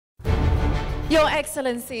Your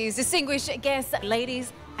Excellencies, distinguished guests,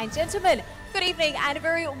 ladies and gentlemen, good evening and a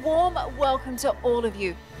very warm welcome to all of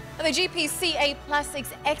you at the GPCA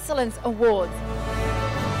Plastics Excellence Awards.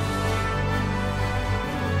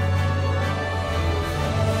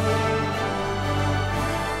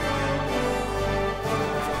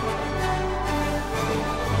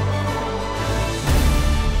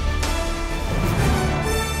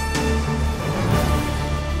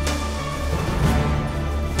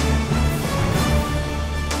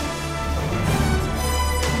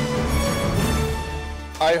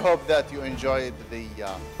 I hope that you enjoyed the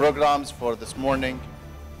programs for this morning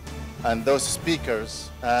and those speakers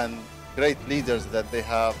and great leaders that they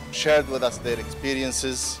have shared with us their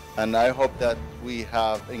experiences, and I hope that we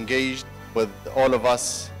have engaged with all of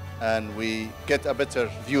us and we get a better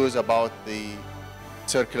views about the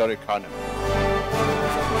circular economy.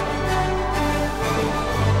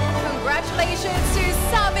 Congratulations to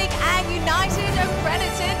SABIC and United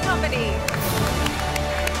Accredited Company.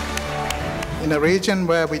 In a region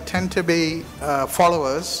where we tend to be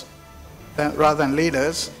followers rather than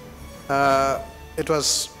leaders, it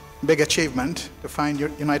was a big achievement to find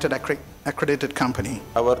United Accredited Company.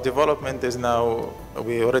 Our development is now,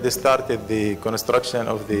 we already started the construction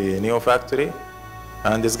of the new factory,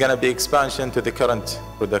 and there's going to be expansion to the current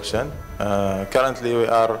production. Currently we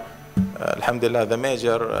are, alhamdulillah, the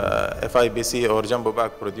major FIBC or jumbo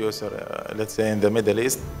bag producer, let's say in the Middle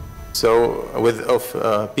East. So of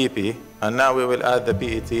PP, and now we will add the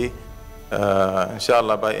PET,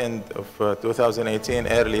 inshallah, by end of 2018,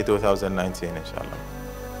 early 2019, inshallah.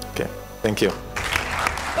 Okay, thank you.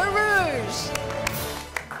 Borouge.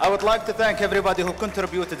 I would like to thank everybody who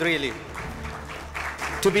contributed really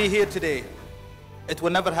to be here today. It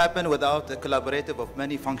will never happen without the collaborative of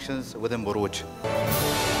many functions within Borouge.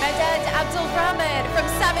 Madad Abdulrahman from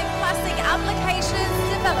SABIC Plastic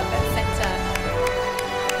Applications Development Center.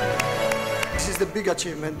 This is the big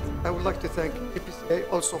achievement. I would like to thank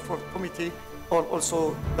GPCA also for committee, or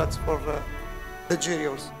also that's for the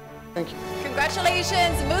jurors. Thank you.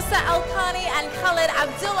 Congratulations, Musa Al-Khani and Khalid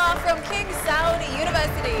Abdullah from King Saud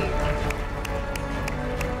University.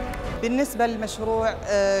 بالنسبة للمشروع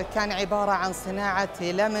كان عبارة عن صناعة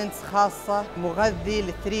إيلمنتس خاصة مغذي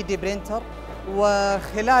لل 3D برينتر،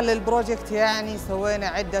 وخلال البروجكت يعني سوينا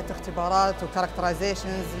عدة اختبارات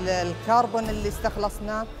وكاركترايزيشنز للكربون اللي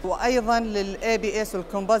استخلصناه، وأيضا للأي بي اس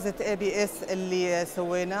والكومبوزيت أي بي اس اللي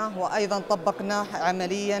سويناه، وأيضا طبقناه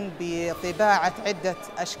عمليا بطباعة عدة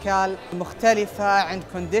أشكال مختلفة عند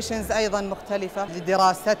كونديشنز أيضا مختلفة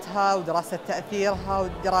لدراستها ودراسة تأثيرها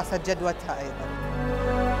ودراسة جدوتها أيضا.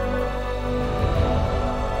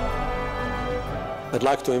 I'd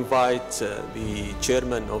like to invite the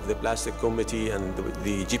chairman of the Plastic Committee and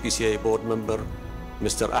the GPCA board member,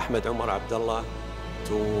 Mr. Ahmed Omar Abdullah,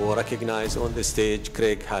 to recognize on the stage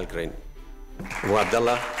Craig Halgren.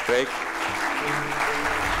 Abdullah, Craig.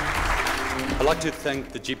 I'd like to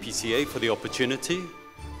thank the GPCA for the opportunity.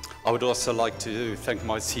 I would also like to thank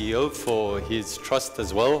my CEO for his trust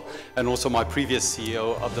as well, and also my previous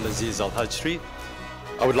CEO, Abdulaziz Al-Hajri.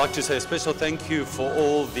 I would like to say a special thank you for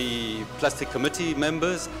all the Plastic Committee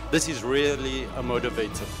members. This is really a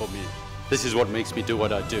motivator for me. This is what makes me do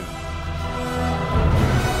what I do.